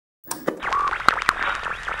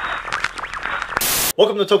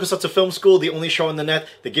Welcome to Tokusatsu Film School, the only show on the net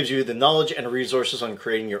that gives you the knowledge and resources on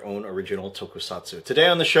creating your own original tokusatsu. Today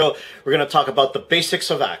on the show, we're going to talk about the basics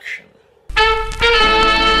of action.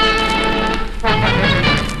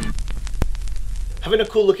 Having a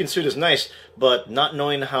cool looking suit is nice, but not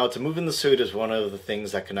knowing how to move in the suit is one of the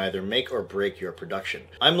things that can either make or break your production.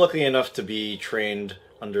 I'm lucky enough to be trained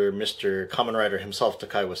under Mr. Kamen Rider himself,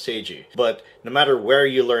 Takaiwa Seiji, but no matter where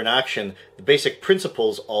you learn action, the basic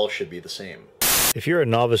principles all should be the same. If you're a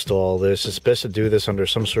novice to all this, it's best to do this under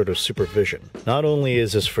some sort of supervision. Not only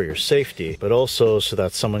is this for your safety, but also so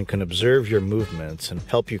that someone can observe your movements and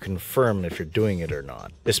help you confirm if you're doing it or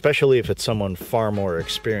not, especially if it's someone far more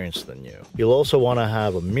experienced than you. You'll also want to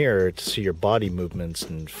have a mirror to see your body movements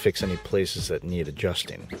and fix any places that need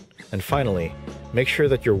adjusting. And finally, make sure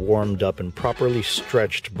that you're warmed up and properly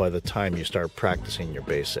stretched by the time you start practicing your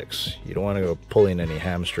basics. You don't want to go pulling any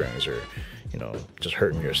hamstrings or, just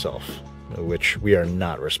hurting yourself. Which we are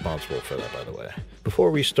not responsible for that, by the way.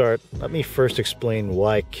 Before we start, let me first explain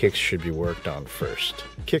why kicks should be worked on first.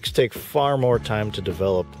 Kicks take far more time to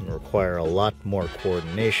develop and require a lot more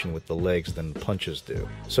coordination with the legs than punches do.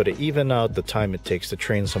 So to even out the time it takes to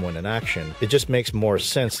train someone in action, it just makes more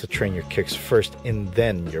sense to train your kicks first and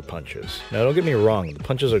then your punches. Now don't get me wrong, the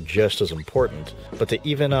punches are just as important, but to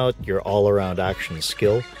even out your all-around action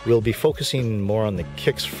skill, we'll be focusing more on the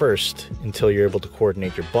kicks first until you're able to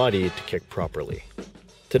coordinate your body to kick properly.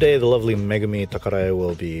 Today, the lovely Megumi Takarae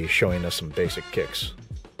will be showing us some basic kicks.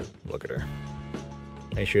 Look at her.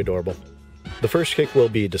 Ain't she adorable? The first kick we'll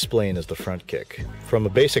be displaying is the front kick. From a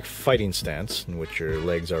basic fighting stance, in which your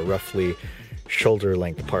legs are roughly shoulder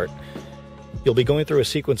length apart, you'll be going through a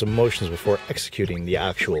sequence of motions before executing the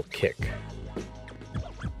actual kick.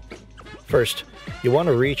 First, you want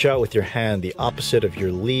to reach out with your hand the opposite of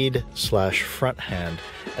your lead/front hand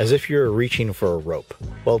as if you're reaching for a rope.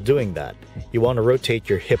 While doing that, you want to rotate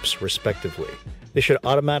your hips respectively. This should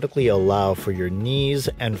automatically allow for your knees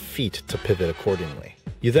and feet to pivot accordingly.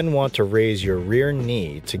 You then want to raise your rear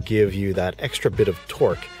knee to give you that extra bit of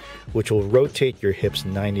torque, which will rotate your hips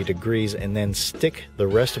 90 degrees and then stick the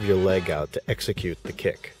rest of your leg out to execute the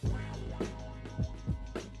kick.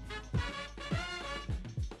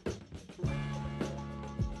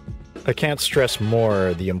 I can't stress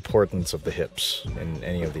more the importance of the hips in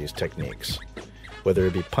any of these techniques. Whether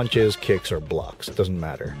it be punches, kicks, or blocks, it doesn't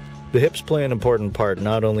matter. The hips play an important part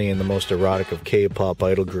not only in the most erotic of K-pop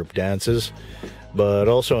idol group dances, but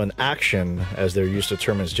also in action, as their use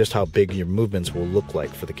determines just how big your movements will look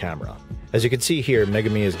like for the camera. As you can see here,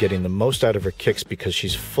 Megumi is getting the most out of her kicks because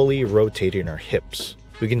she's fully rotating her hips.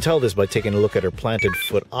 We can tell this by taking a look at her planted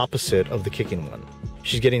foot opposite of the kicking one.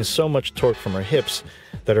 She's getting so much torque from her hips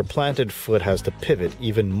that her planted foot has to pivot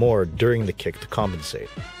even more during the kick to compensate.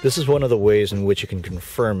 This is one of the ways in which you can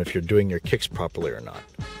confirm if you're doing your kicks properly or not.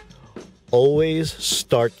 Always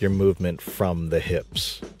start your movement from the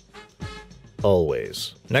hips.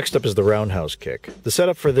 Always. Next up is the roundhouse kick. The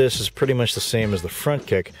setup for this is pretty much the same as the front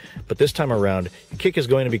kick, but this time around, your kick is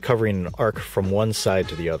going to be covering an arc from one side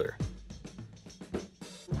to the other.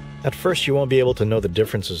 At first, you won't be able to know the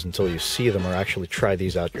differences until you see them or actually try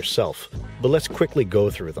these out yourself, but let's quickly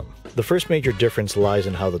go through them. The first major difference lies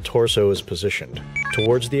in how the torso is positioned,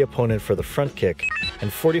 towards the opponent for the front kick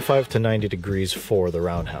and 45 to 90 degrees for the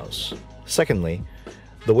roundhouse. Secondly,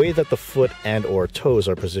 the way that the foot and/or toes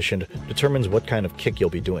are positioned determines what kind of kick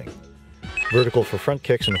you'll be doing. Vertical for front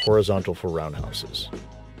kicks and horizontal for roundhouses.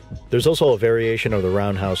 There's also a variation of the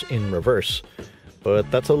roundhouse in reverse,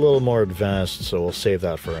 but that's a little more advanced, so we'll save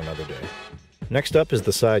that for another day. Next up is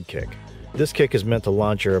the side kick. This kick is meant to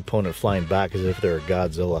launch your opponent flying back as if they're a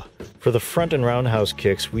Godzilla. For the front and roundhouse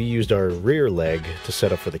kicks, we used our rear leg to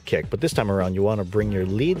set up for the kick, but this time around you want to bring your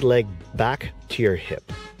lead leg back to your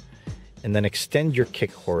hip, and then extend your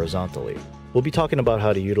kick horizontally. We'll be talking about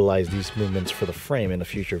how to utilize these movements for the frame in a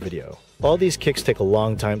future video. All these kicks take a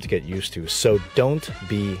long time to get used to, so don't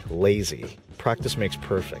be lazy. Practice makes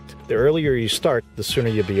perfect. The earlier you start, the sooner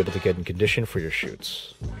you'll be able to get in condition for your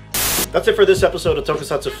shoots. That's it for this episode of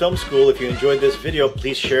Tokusatsu Film School. If you enjoyed this video,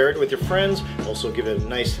 please share it with your friends. Also give it a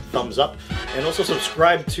nice thumbs up. And also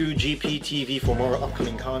subscribe to GPTV for more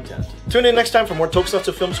upcoming content. Tune in next time for more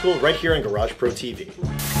Tokusatsu Film School right here on Garage Pro TV.